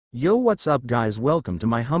Yo, what's up guys, welcome to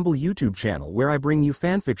my humble YouTube channel where I bring you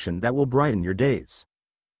fanfiction that will brighten your days.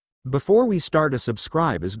 Before we start, a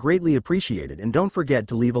subscribe is greatly appreciated, and don't forget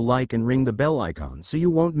to leave a like and ring the bell icon so you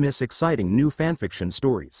won't miss exciting new fanfiction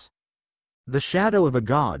stories. The Shadow of a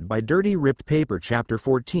God by DirtyRippedPaper Chapter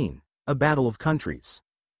 14, A Battle of Countries.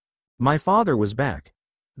 My father was back.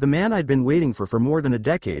 The man I'd been waiting for more than a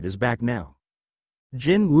decade is back now.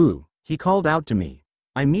 JinWoo, he called out to me.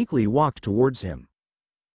 I meekly walked towards him.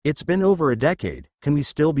 It's been over a decade, can we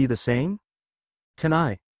still be the same? Can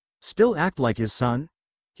I still act like his son?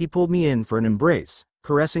 He pulled me in for an embrace,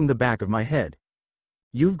 caressing the back of my head.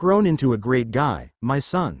 You've grown into a great guy, my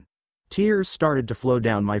son. Tears started to flow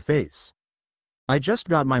down my face. I just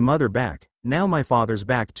got my mother back, now my father's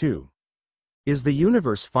back too. Is the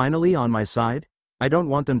universe finally on my side? I don't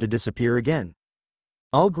want them to disappear again.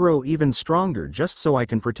 I'll grow even stronger just so I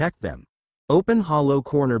can protect them. Open hollow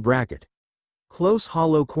corner bracket. Close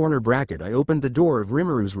hollow corner bracket. I opened the door of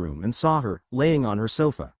Rimuru's room and saw her, laying on her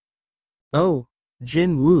sofa. Oh,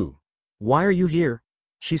 JinWoo. Why are you here?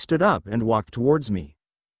 She stood up and walked towards me.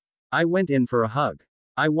 I went in for a hug.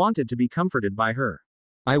 I wanted to be comforted by her.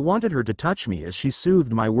 I wanted her to touch me as she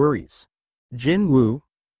soothed my worries. JinWoo?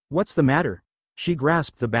 What's the matter? She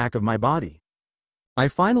grasped the back of my body. I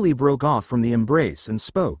finally broke off from the embrace and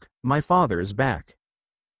spoke. My father is back.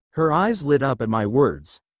 Her eyes lit up at my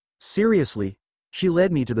words. Seriously? She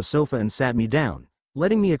led me to the sofa and sat me down,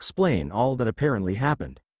 letting me explain all that apparently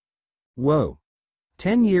happened. Whoa.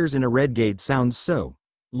 10 years in a red gate sounds so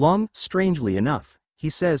long. Strangely enough, he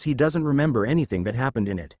says he doesn't remember anything that happened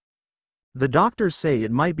in it. The doctors say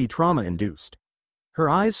it might be trauma-induced. Her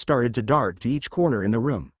eyes started to dart to each corner in the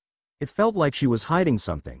room. It felt like she was hiding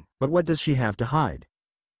something, but what does she have to hide?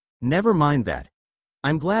 Never mind that.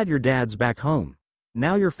 I'm glad your dad's back home.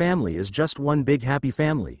 Now your family is just one big happy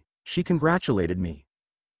family. She congratulated me.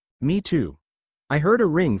 Me too. I heard a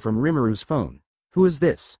ring from Rimuru's phone. Who is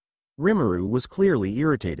this? Rimuru was clearly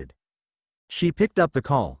irritated. She picked up the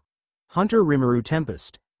call. Hunter Rimuru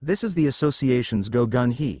Tempest. This is the association's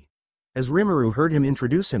Go-Gun-He. As Rimuru heard him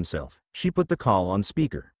introduce himself, she put the call on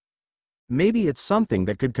speaker. Maybe it's something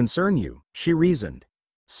that could concern you, she reasoned.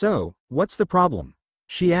 So, what's the problem?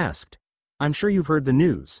 She asked. I'm sure you've heard the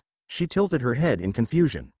news. She tilted her head in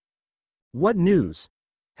confusion. What news?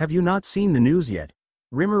 Have you not seen the news yet?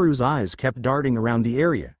 Rimuru's eyes kept darting around the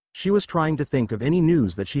area. She was trying to think of any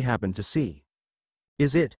news that she happened to see.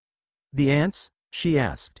 Is it the ants? She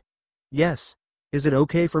asked. Yes. Is it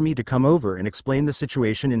okay for me to come over and explain the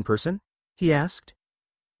situation in person? He asked.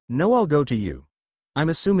 No, I'll go to you. I'm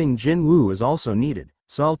assuming JinWoo is also needed,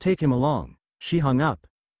 so I'll take him along. She hung up.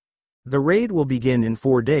 The raid will begin in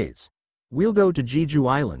 4 days. We'll go to Jeju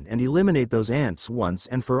Island and eliminate those ants once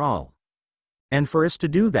and for all. And for us to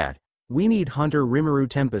do that, we need Hunter Rimuru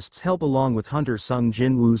Tempest's help along with Hunter Sung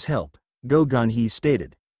Jin-woo's help, Go-Gun-He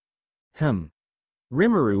stated.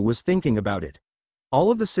 Rimuru was thinking about it. All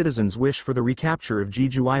of the citizens wish for the recapture of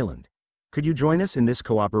Jeju Island. Could you join us in this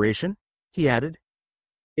cooperation? He added.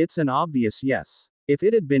 It's an obvious yes. If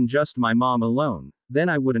it had been just my mom alone, then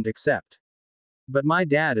I wouldn't accept. But my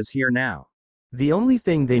dad is here now. The only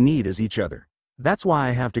thing they need is each other. That's why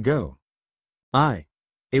I have to go.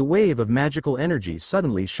 A wave of magical energy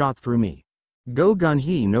suddenly shot through me.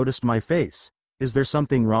 Go-Gun-He noticed my face. Is there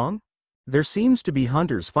something wrong? There seems to be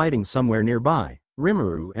hunters fighting somewhere nearby,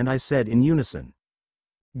 Rimuru and I said in unison.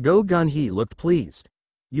 Go-Gun-He looked pleased.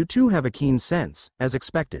 You two have a keen sense, as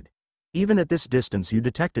expected. Even at this distance you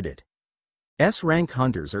detected it. S-rank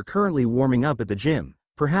hunters are currently warming up at the gym.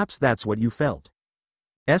 Perhaps that's what you felt.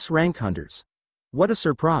 S-rank hunters. What a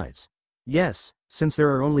surprise. Yes, since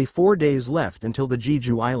there are only 4 days left until the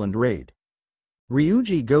Jeju Island raid.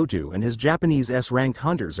 Ryuji Goto and his Japanese S-rank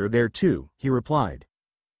hunters are there too, he replied.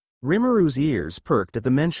 Rimuru's ears perked at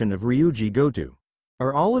the mention of Ryuji Goto.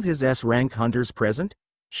 Are all of his S-rank hunters present?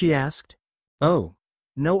 She asked. Oh.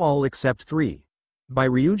 No, all except 3. By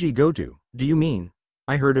Ryuji Goto, do you mean?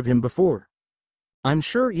 I heard of him before. I'm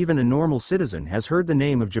sure even a normal citizen has heard the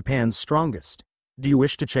name of Japan's strongest. Do you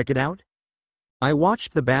wish to check it out? I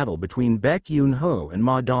watched the battle between Baek Yoon-ho and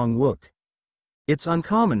Ma Dong-wook. It's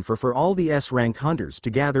uncommon for all the S-rank hunters to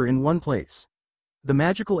gather in one place. The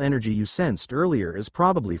magical energy you sensed earlier is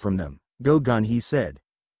probably from them, Go-Gun-He said.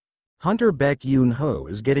 Hunter Baek Yoon-ho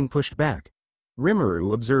is getting pushed back.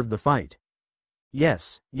 Rimuru observed the fight.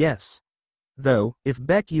 Yes. Though, if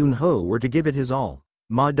Baek Yoon-ho were to give it his all,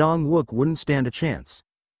 Ma Dong-wook wouldn't stand a chance.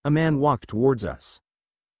 A man walked towards us.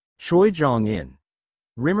 Choi Jong-in.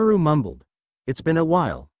 Rimuru mumbled. It's been a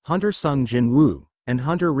while, Hunter Sung Jin-woo, and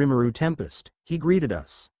Hunter Rimuru Tempest, he greeted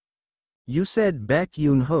us. You said Baek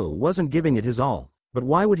Yoon-ho wasn't giving it his all. But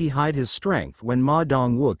why would he hide his strength when Ma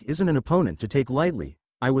Dong-wook isn't an opponent to take lightly?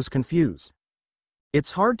 I was confused.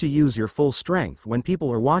 It's hard to use your full strength when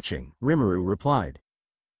people are watching, Rimuru replied.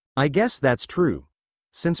 I guess that's true.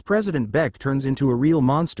 Since President Beck turns into a real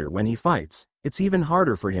monster when he fights, it's even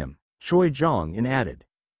harder for him, Choi Jong-in added.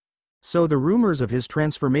 So the rumors of his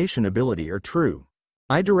transformation ability are true.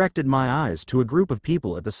 I directed my eyes to a group of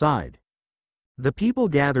people at the side. The people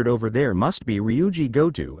gathered over there must be Ryuji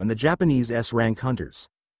Goto and the Japanese S-rank hunters.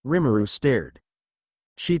 Rimuru stared.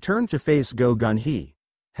 She turned to face Go Gun-hee.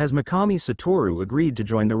 Has Mikami Satoru agreed to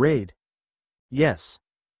join the raid? Yes.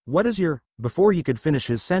 What is your... Before he could finish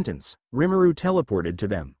his sentence, Rimuru teleported to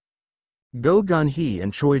them. Go Gun-hee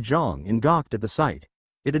and Choi Jong-in gawked at the sight.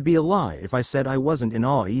 It'd be a lie if I said I wasn't in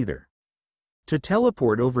awe either. To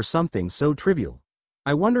teleport over something so trivial.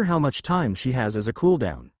 I wonder how much time she has as a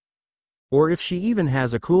cooldown. Or if she even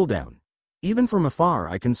has a cooldown. Even from afar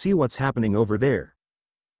I can see what's happening over there.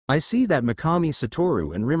 I see that Mikami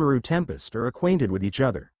Satoru and Rimuru Tempest are acquainted with each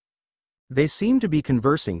other. They seem to be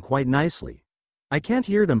conversing quite nicely. I can't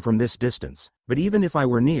hear them from this distance, but even if I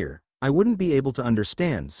were near, I wouldn't be able to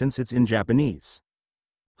understand since it's in Japanese.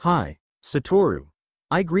 Hi, Satoru.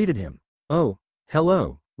 I greeted him. Oh,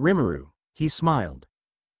 hello, Rimuru, he smiled.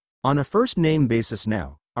 On a first-name basis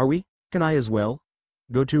now, are we? Can I as well?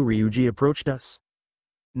 Goto Ryuji approached us.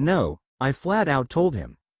 No, I flat out told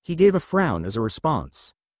him. He gave a frown as a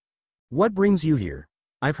response. What brings you here?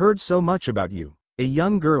 I've heard so much about you. A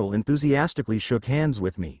young girl enthusiastically shook hands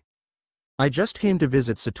with me. I just came to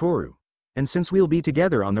visit Satoru, and since we'll be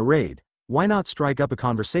together on the raid, why not strike up a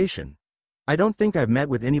conversation? I don't think I've met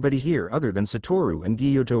with anybody here other than Satoru and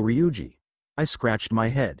Gyuto Ryuji. I scratched my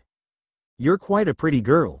head. You're quite a pretty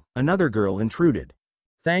girl, another girl intruded.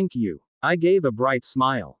 Thank you. I gave a bright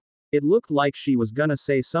smile. It looked like she was gonna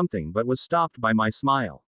say something but was stopped by my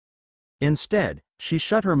smile. Instead, she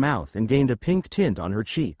shut her mouth and gained a pink tint on her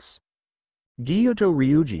cheeks. Gyuto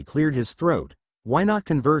Ryuji cleared his throat. Why not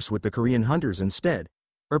converse with the Korean hunters instead?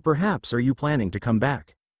 Or perhaps are you planning to come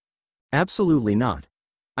back? Absolutely not.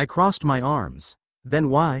 I crossed my arms. Then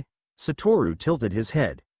why? Satoru tilted his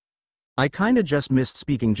head. I kinda just missed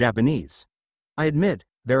speaking Japanese. I admit,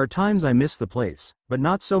 there are times I miss the place, but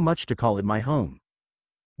not so much to call it my home.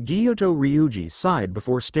 Gyuto Ryuji sighed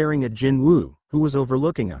before staring at JinWoo, who was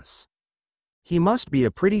overlooking us. He must be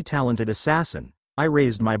a pretty talented assassin. I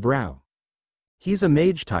raised my brow. He's a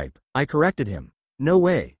mage type, I corrected him. No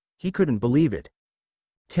way, he couldn't believe it.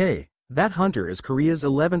 That hunter is Korea's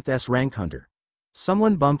 11th S-rank hunter.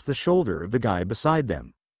 Someone bumped the shoulder of the guy beside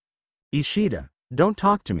them. Ishida, don't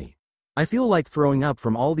talk to me. I feel like throwing up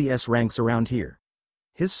from all the S-ranks around here.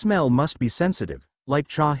 His smell must be sensitive, like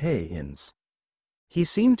Cha Hae-in's. He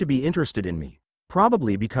seemed to be interested in me,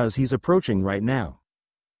 probably because he's approaching right now.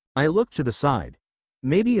 I looked to the side.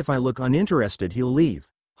 Maybe if I look uninterested he'll leave,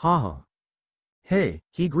 haha. Hey,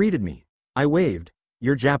 he greeted me. I waved.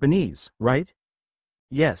 You're Japanese, right?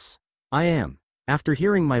 Yes, I am. After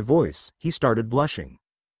hearing my voice, he started blushing.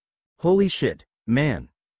 Holy shit, man.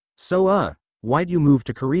 So why'd you move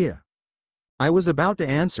to Korea? I was about to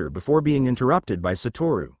answer before being interrupted by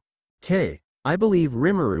Satoru. I believe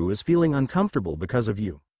Rimuru is feeling uncomfortable because of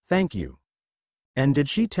you. Thank you. And did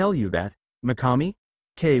she tell you that, Mikami?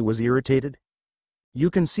 Kei was irritated.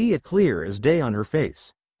 You can see it clear as day on her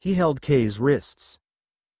face. He held Kei's wrists.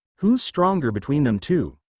 Who's stronger between them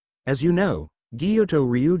two? As you know, Gyuto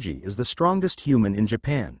Ryuji is the strongest human in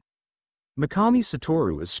Japan. Mikami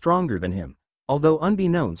Satoru is stronger than him, although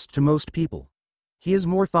unbeknownst to most people. He is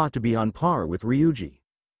more thought to be on par with Ryuji.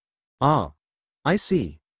 Ah. I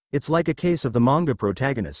see. It's like a case of the manga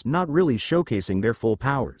protagonist not really showcasing their full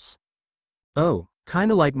powers. Oh,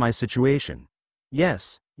 kinda like my situation.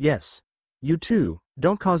 Yes. You two,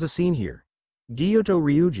 don't cause a scene here. Gyuto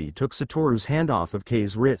Ryuji took Satoru's hand off of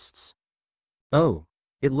Kei's wrists. Oh.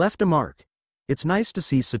 It left a mark. It's nice to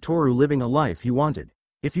see Satoru living a life he wanted,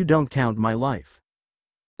 if you don't count my life.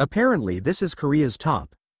 Apparently this is Korea's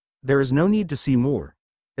top. There is no need to see more.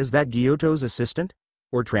 Is that Gyuto's assistant?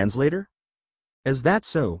 Or translator? Is that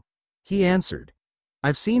so? He answered.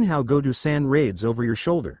 I've seen how Goto-san raids over your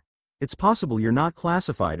shoulder. It's possible you're not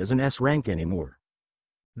classified as an S rank anymore.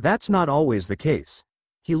 That's not always the case.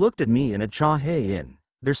 He looked at me and at Cha Hae-in.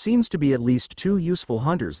 There seems to be at least 2 useful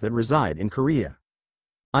hunters that reside in Korea.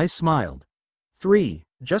 I smiled. 3,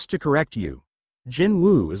 just to correct you.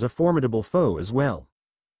 JinWoo is a formidable foe as well.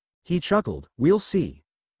 He chuckled. We'll see.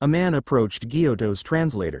 A man approached Gyuto's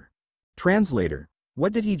translator. Translator,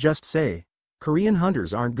 what did he just say? Korean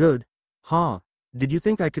hunters aren't good. Ha, did you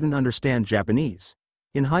think I couldn't understand Japanese?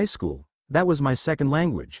 In high school, that was my second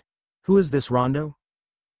language. Who is this Rondo?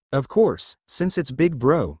 Of course, since it's Big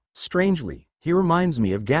Bro, strangely, he reminds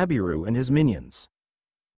me of Gabiru and his minions.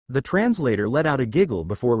 The translator let out a giggle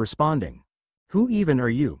before responding. Who even are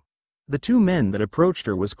you? The two men that approached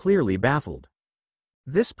her was clearly baffled.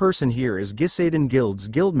 This person here is Gisaden Guild's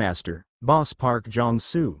guildmaster, Boss Park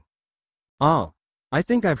Jong-soo. Ah, I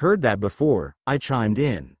think I've heard that before, I chimed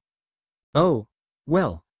in. Oh,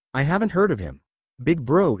 well, I haven't heard of him. Big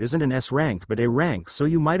Bro isn't an S rank but A rank, so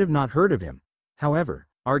you might have not heard of him. However,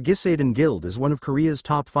 our Gisaden Guild is one of Korea's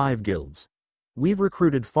top 5 guilds. We've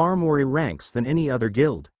recruited far more A ranks than any other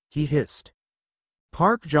guild, he hissed.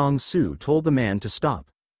 Park Jong-soo told the man to stop.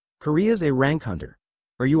 Korea's A rank hunter.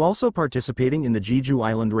 Are you also participating in the Jeju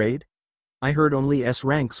Island raid? I heard only S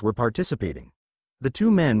ranks were participating. The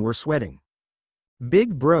two men were sweating.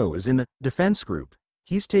 Big Bro is in the defense group.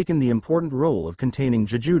 He's taken the important role of containing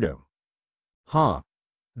Jeju-do. Huh.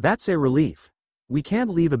 That's a relief. We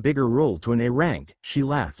can't leave a bigger role to an A rank, she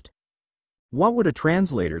laughed. What would a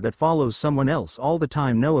translator that follows someone else all the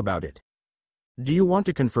time know about it? Do you want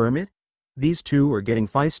to confirm it? These two are getting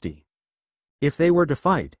feisty. If they were to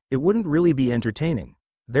fight, it wouldn't really be entertaining.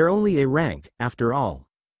 They're only A rank, after all.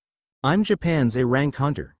 I'm Japan's A rank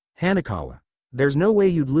hunter, Hanakawa. There's no way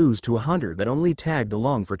you'd lose to a hunter that only tagged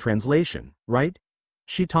along for translation, right?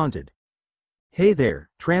 She taunted. Hey there,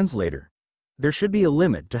 translator. There should be a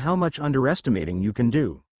limit to how much underestimating you can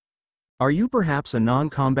do. Are you perhaps a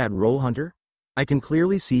non-combat role hunter? I can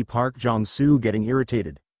clearly see Park Jong-soo getting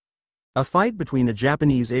irritated. A fight between a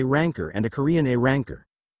Japanese A ranker and a Korean A ranker.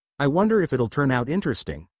 I wonder if it'll turn out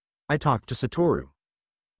interesting. I talked to Satoru.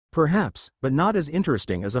 Perhaps, but not as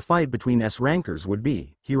interesting as a fight between S rankers would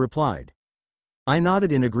be, he replied. I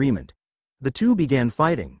nodded in agreement. The two began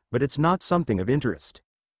fighting, but it's not something of interest.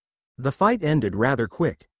 The fight ended rather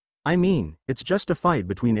quick. I mean, it's just a fight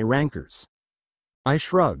between A rankers. I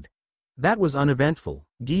shrugged. That was uneventful.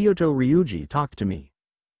 Gyoto Ryuji talked to me.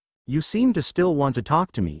 You seem to still want to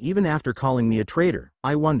talk to me even after calling me a traitor,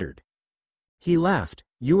 I wondered. He laughed.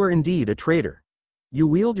 You are indeed a traitor. You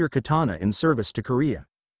wield your katana in service to Korea.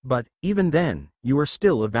 But, even then, you are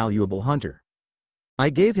still a valuable hunter.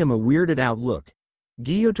 I gave him a weirded out look.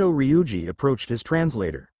 Gyoto Ryuji approached his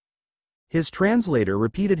translator. His translator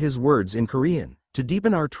repeated his words in Korean. To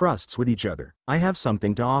deepen our trusts with each other, I have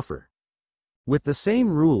something to offer. With the same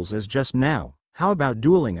rules as just now, how about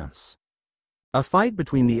dueling us? A fight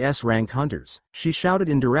between the S rank hunters, she shouted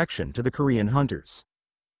in direction to the Korean hunters.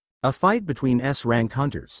 A fight between S rank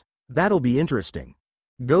hunters. That'll be interesting.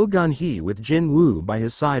 Go Gun-hee with JinWoo by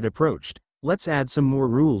his side approached. Let's add some more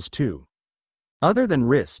rules too. Other than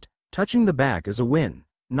wrist, touching the back is a win.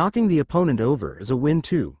 Knocking the opponent over is a win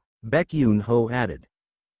too, Baek Yoon-ho added.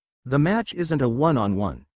 The match isn't a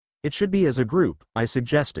one-on-one. It should be as a group, I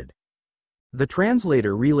suggested. The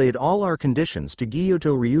translator relayed all our conditions to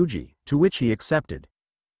Gyoto Ryuji, to which he accepted.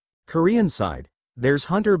 Korean side, there's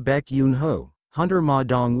Hunter Baek Yoon-ho, Hunter Ma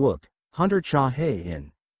Dong-wook, Hunter Cha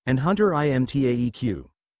Hae-in, and Hunter Imtaeq.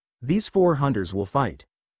 These 4 hunters will fight.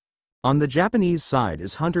 On the Japanese side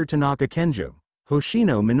is Hunter Tanaka Kenjo,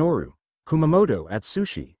 Hoshino Minoru, Kumamoto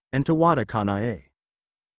Atsushi, and Tawada Kanae.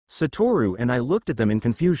 Satoru and I looked at them in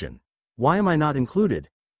confusion. Why am I not included?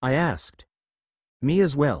 I asked. Me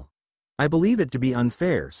as well. I believe it to be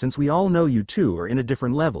unfair since we all know you two are in a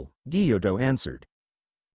different level, Gyoto answered.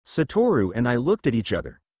 Satoru and I looked at each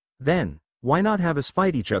other. Then, why not have us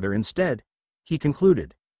fight each other instead? He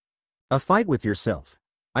concluded. A fight with yourself.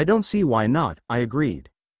 I don't see why not, I agreed.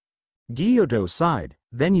 Gyoto sighed,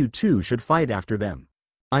 then you two should fight after them.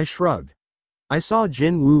 I shrugged. I saw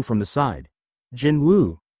JinWoo from the side.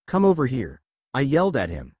 JinWoo, come over here. I yelled at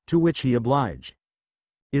him, to which he obliged.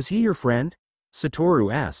 Is he your friend?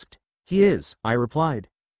 Satoru asked. He is, I replied.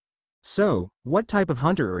 So, what type of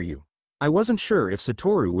hunter are you? I wasn't sure if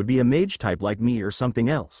Satoru would be a mage type like me or something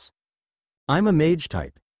else. I'm a mage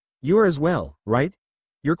type. You're as well, right?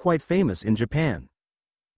 You're quite famous in Japan.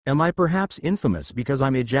 Am I perhaps infamous because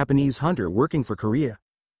I'm a Japanese hunter working for Korea?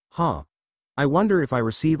 Huh. I wonder if I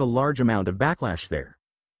receive a large amount of backlash there.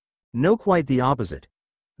 No, quite the opposite.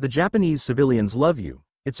 The Japanese civilians love you,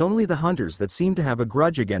 it's only the hunters that seem to have a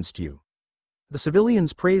grudge against you. The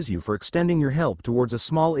civilians praise you for extending your help towards a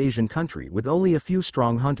small Asian country with only a few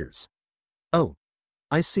strong hunters. Oh.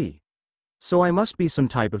 I see. So I must be some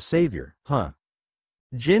type of savior, huh?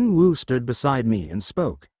 JinWoo stood beside me and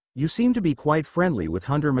spoke. You seem to be quite friendly with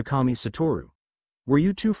Hunter Mikami Satoru. Were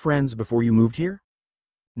you two friends before you moved here?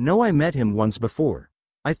 No, I met him once before.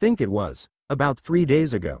 I think it was about 3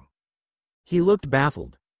 days ago. He looked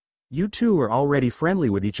baffled. You two are already friendly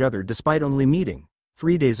with each other despite only meeting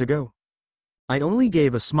 3 days ago. I only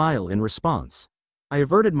gave a smile in response. I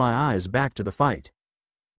averted my eyes back to the fight.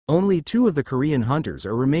 Only two of the Korean hunters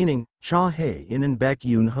are remaining, Cha Hae-in and Baek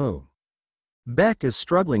Yoon-ho. Baek is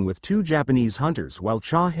struggling with two Japanese hunters while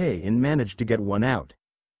Cha Hae-in managed to get one out.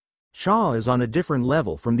 Cha is on a different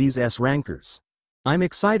level from these S-rankers. I'm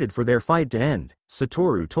excited for their fight to end,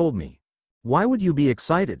 Satoru told me. Why would you be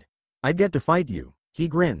excited? I'd get to fight you, he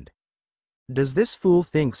grinned. Does this fool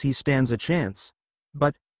thinks he stands a chance?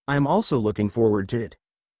 But, I'm also looking forward to it.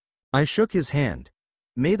 I shook his hand.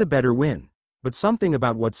 May the better win. But something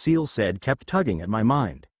about what Seal said kept tugging at my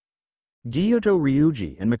mind. Gyuto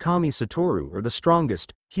Ryuji and Mikami Satoru are the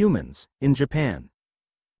strongest humans in Japan.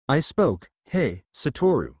 I spoke. Hey,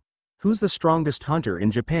 Satoru. Who's the strongest hunter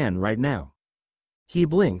in Japan right now? He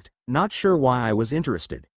blinked, not sure why I was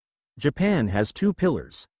interested. Japan has two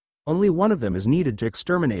pillars. Only one of them is needed to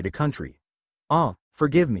exterminate a country. Ah,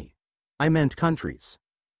 forgive me. I meant countries.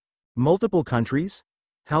 Multiple countries?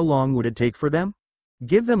 How long would it take for them?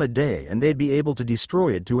 Give them a day and they'd be able to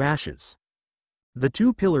destroy it to ashes. The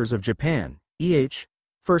two pillars of Japan,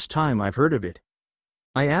 first time I've heard of it.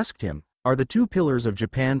 I asked him, are the two pillars of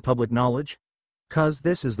Japan public knowledge? 'Cause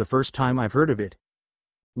this is the first time I've heard of it.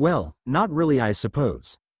 Well, not really I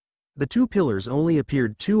suppose. The two pillars only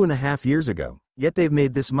appeared 2.5 years ago, yet they've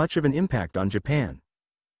made this much of an impact on Japan.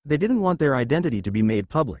 They didn't want their identity to be made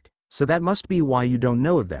public, so that must be why you don't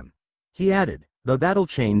know of them. He added, though that'll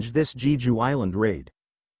change this Jeju Island raid.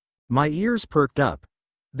 My ears perked up.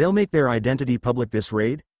 They'll make their identity public this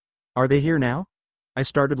raid? Are they here now? I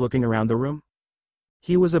started looking around the room.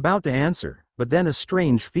 He was about to answer, but then a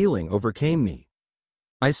strange feeling overcame me.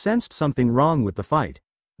 I sensed something wrong with the fight.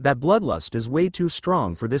 That bloodlust is way too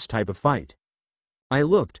strong for this type of fight. I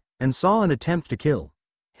looked, and saw an attempt to kill.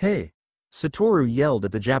 Hey! Satoru yelled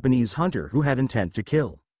at the Japanese hunter who had intent to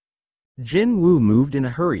kill. JinWoo moved in a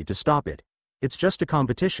hurry to stop it. It's just a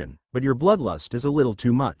competition, but your bloodlust is a little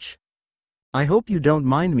too much. I hope you don't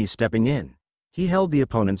mind me stepping in. He held the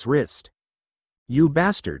opponent's wrist. You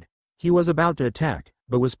bastard. He was about to attack,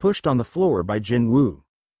 but was pushed on the floor by JinWoo.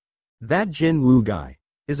 That JinWoo guy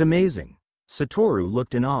is amazing. Satoru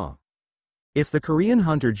looked in awe. If the Korean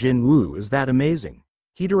hunter JinWoo is that amazing,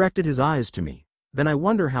 he directed his eyes to me, then I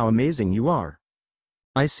wonder how amazing you are.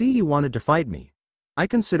 I see he wanted to fight me. I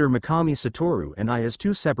consider Mikami Satoru and I as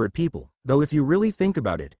two separate people, though if you really think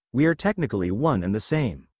about it, we are technically one and the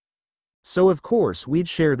same. So of course we'd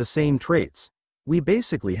share the same traits. We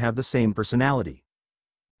basically have the same personality.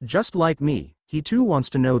 Just like me, he too wants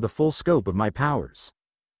to know the full scope of my powers.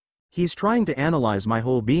 He's trying to analyze my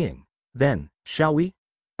whole being. Then, shall we?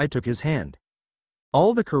 I took his hand.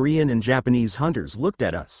 All the Korean and Japanese hunters looked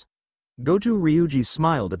at us. Goto Ryuji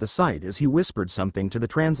smiled at the sight as he whispered something to the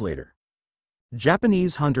translator.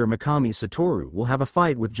 Japanese hunter Mikami Satoru will have a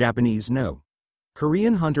fight with Japanese no.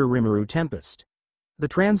 Korean hunter Rimuru Tempest. The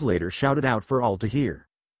translator shouted out for all to hear.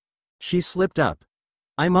 She slipped up.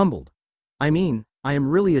 I mumbled. I mean, I am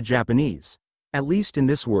really a Japanese, at least in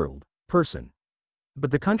this world, person.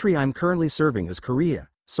 But the country I'm currently serving is Korea,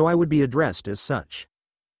 so I would be addressed as such.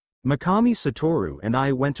 Mikami Satoru and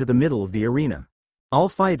I went to the middle of the arena. I'll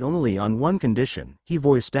fight only on one condition, he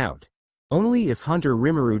voiced out. Only if hunter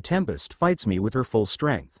Rimuru Tempest fights me with her full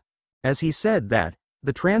strength. As he said that,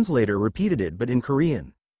 the translator repeated it but in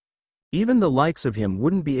Korean. Even the likes of him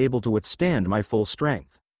wouldn't be able to withstand my full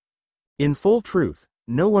strength. In full truth,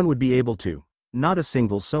 no one would be able to, not a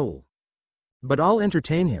single soul. But I'll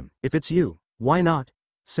entertain him, if it's you, why not?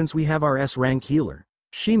 Since we have our S-rank healer,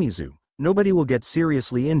 Shimizu, nobody will get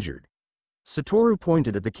seriously injured. Satoru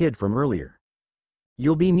pointed at the kid from earlier.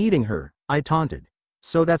 You'll be needing her, I taunted.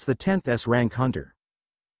 So that's the 10th S-rank hunter.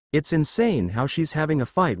 It's insane how she's having a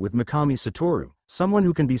fight with Mikami Satoru, someone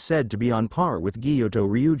who can be said to be on par with Gyuto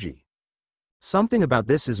Ryuji. Something about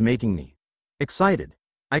this is making me excited.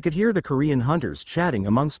 I could hear the Korean hunters chatting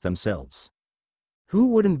amongst themselves. Who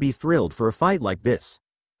wouldn't be thrilled for a fight like this?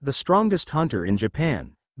 The strongest hunter in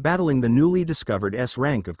Japan, battling the newly discovered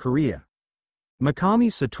S-rank of Korea.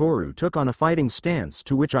 Mikami Satoru took on a fighting stance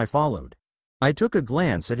to which I followed. I took a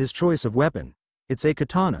glance at his choice of weapon. It's a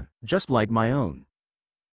katana, just like my own.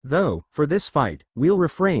 Though, for this fight, we'll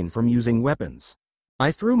refrain from using weapons.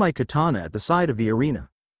 I threw my katana at the side of the arena.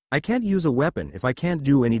 I can't use a weapon if I can't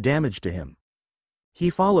do any damage to him. He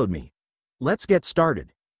followed me. Let's get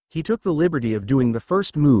started. He took the liberty of doing the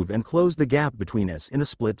first move and closed the gap between us in a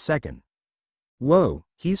split second. Whoa,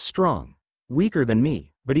 he's strong. Weaker than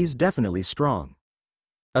me, but he's definitely strong.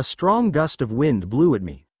 A strong gust of wind blew at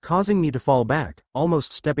me, causing me to fall back,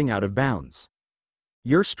 almost stepping out of bounds.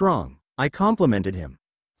 You're strong, I complimented him.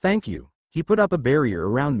 Thank you. He put up a barrier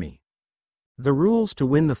around me. The rules to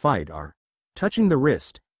win the fight are touching the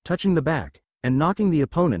wrist, touching the back, and knocking the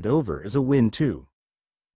opponent over is a win too.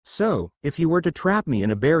 So, if he were to trap me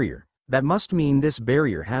in a barrier, that must mean this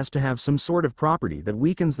barrier has to have some sort of property that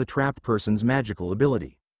weakens the trapped person's magical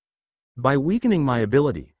ability. By weakening my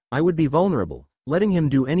ability, I would be vulnerable, letting him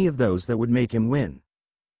do any of those that would make him win.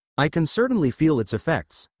 I can certainly feel its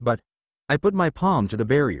effects, but I put my palm to the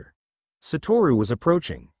barrier. Satoru was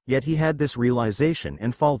approaching, yet he had this realization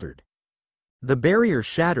and faltered. The barrier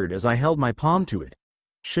shattered as I held my palm to it.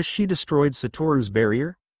 She destroyed Satoru's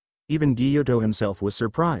barrier? Even Gyuto himself was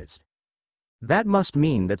surprised. That must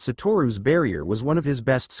mean that Satoru's barrier was one of his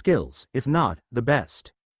best skills, if not, the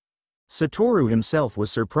best. Satoru himself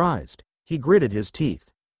was surprised. He gritted his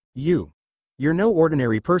teeth. You're no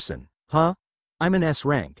ordinary person, huh? I'm an S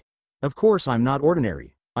rank. Of course I'm not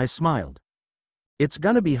ordinary, I smiled. It's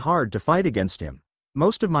gonna be hard to fight against him.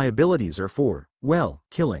 Most of my abilities are for, well,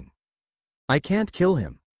 killing. I can't kill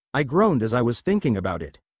him. I groaned as I was thinking about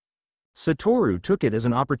it. Satoru took it as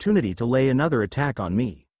an opportunity to lay another attack on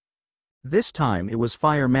me. This time it was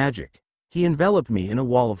fire magic. He enveloped me in a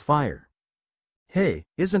wall of fire. Hey,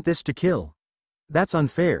 isn't this to kill? That's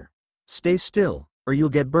unfair. Stay still, or you'll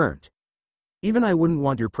get burnt. Even I wouldn't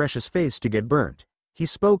want your precious face to get burnt, he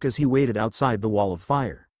spoke as he waited outside the wall of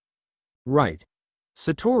fire. Right.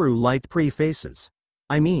 Satoru liked pretty faces.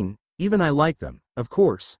 I mean, even I like them, of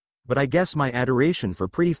course, but I guess my adoration for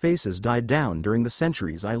pretty faces died down during the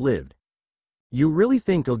centuries I lived. You really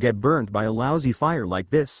think you'll get burnt by a lousy fire like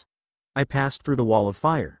this? I passed through the wall of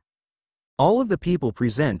fire. All of the people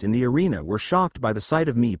present in the arena were shocked by the sight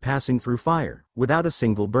of me passing through fire, without a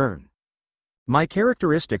single burn. My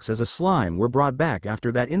characteristics as a slime were brought back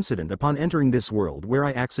after that incident upon entering this world where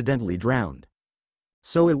I accidentally drowned.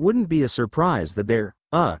 So it wouldn't be a surprise that they're,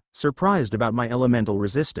 surprised about my elemental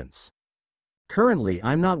resistance. Currently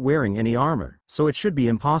I'm not wearing any armor, so it should be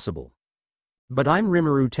impossible. But I'm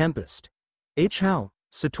Rimuru Tempest. How?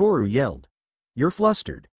 Satoru yelled. You're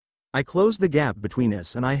flustered. I closed the gap between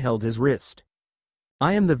us and I held his wrist.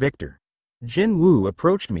 I am the victor. JinWoo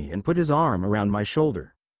approached me and put his arm around my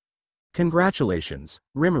shoulder. Congratulations,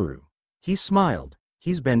 Rimuru. He smiled.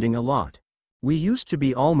 He's bending a lot. We used to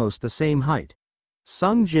be almost the same height.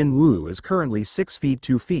 Sung Jin-woo is currently 6 feet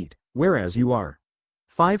 2 feet, whereas you are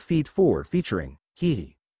 5 feet 4 featuring,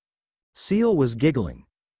 hee. Seal was giggling.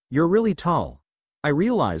 You're really tall. I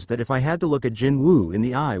realized that if I had to look at JinWoo in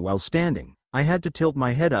the eye while standing, I had to tilt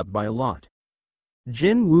my head up by a lot.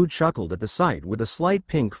 JinWoo chuckled at the sight with a slight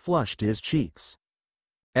pink flush to his cheeks.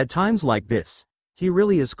 At times like this, he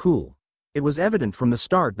really is cool. It was evident from the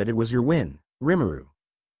start that it was your win, Rimuru.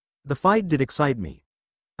 The fight did excite me.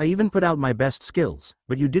 I even put out my best skills,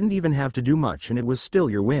 but you didn't even have to do much and it was still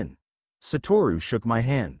your win. Satoru shook my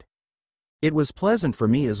hand. It was pleasant for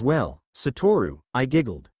me as well, Satoru, I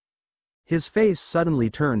giggled. His face suddenly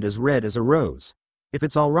turned as red as a rose. If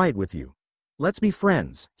it's all right with you, let's be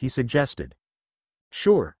friends, he suggested.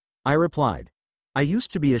 Sure, I replied. I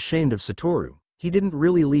used to be ashamed of Satoru. He didn't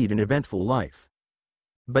really lead an eventful life.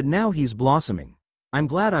 But now he's blossoming. I'm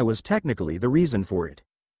glad I was technically the reason for it.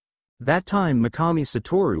 That time Mikami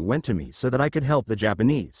Satoru went to me so that I could help the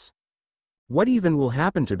Japanese. What even will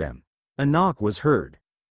happen to them? A knock was heard.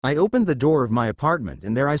 I opened the door of my apartment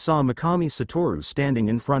and there I saw Mikami Satoru standing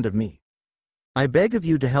in front of me. I beg of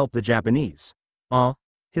you to help the Japanese.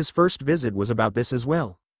 His first visit was about this as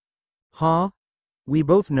well. We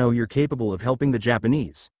both know you're capable of helping the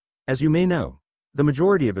Japanese. As you may know, the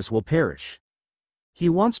majority of us will perish. He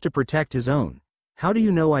wants to protect his own. How do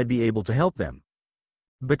you know I'd be able to help them?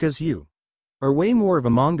 Because you are way more of a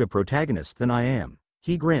manga protagonist than I am,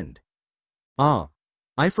 he grinned.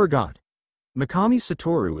 I forgot. Mikami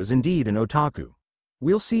Satoru is indeed an otaku.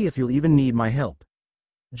 We'll see if you'll even need my help.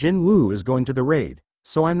 JinWoo is going to the raid,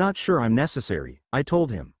 so I'm not sure I'm necessary, I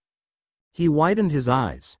told him. He widened his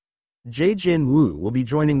eyes. JinWoo will be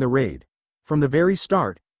joining the raid. From the very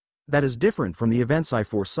start. That is different from the events I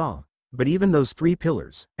foresaw, but even those 3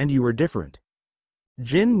 pillars, and you were different.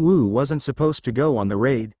 JinWoo wasn't supposed to go on the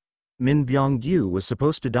raid. Min Byung-gyu was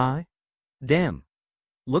supposed to die? Damn.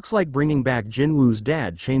 Looks like bringing back JinWoo's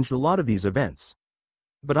dad changed a lot of these events.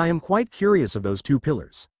 But I am quite curious of those 2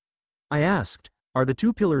 pillars. I asked, are the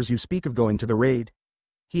 2 pillars you speak of going to the raid?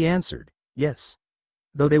 He answered, yes.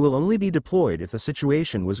 Though they will only be deployed if the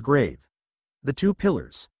situation was grave. The 2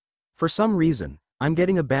 pillars. For some reason, I'm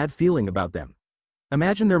getting a bad feeling about them.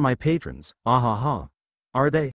 Imagine they're my patrons, Are they?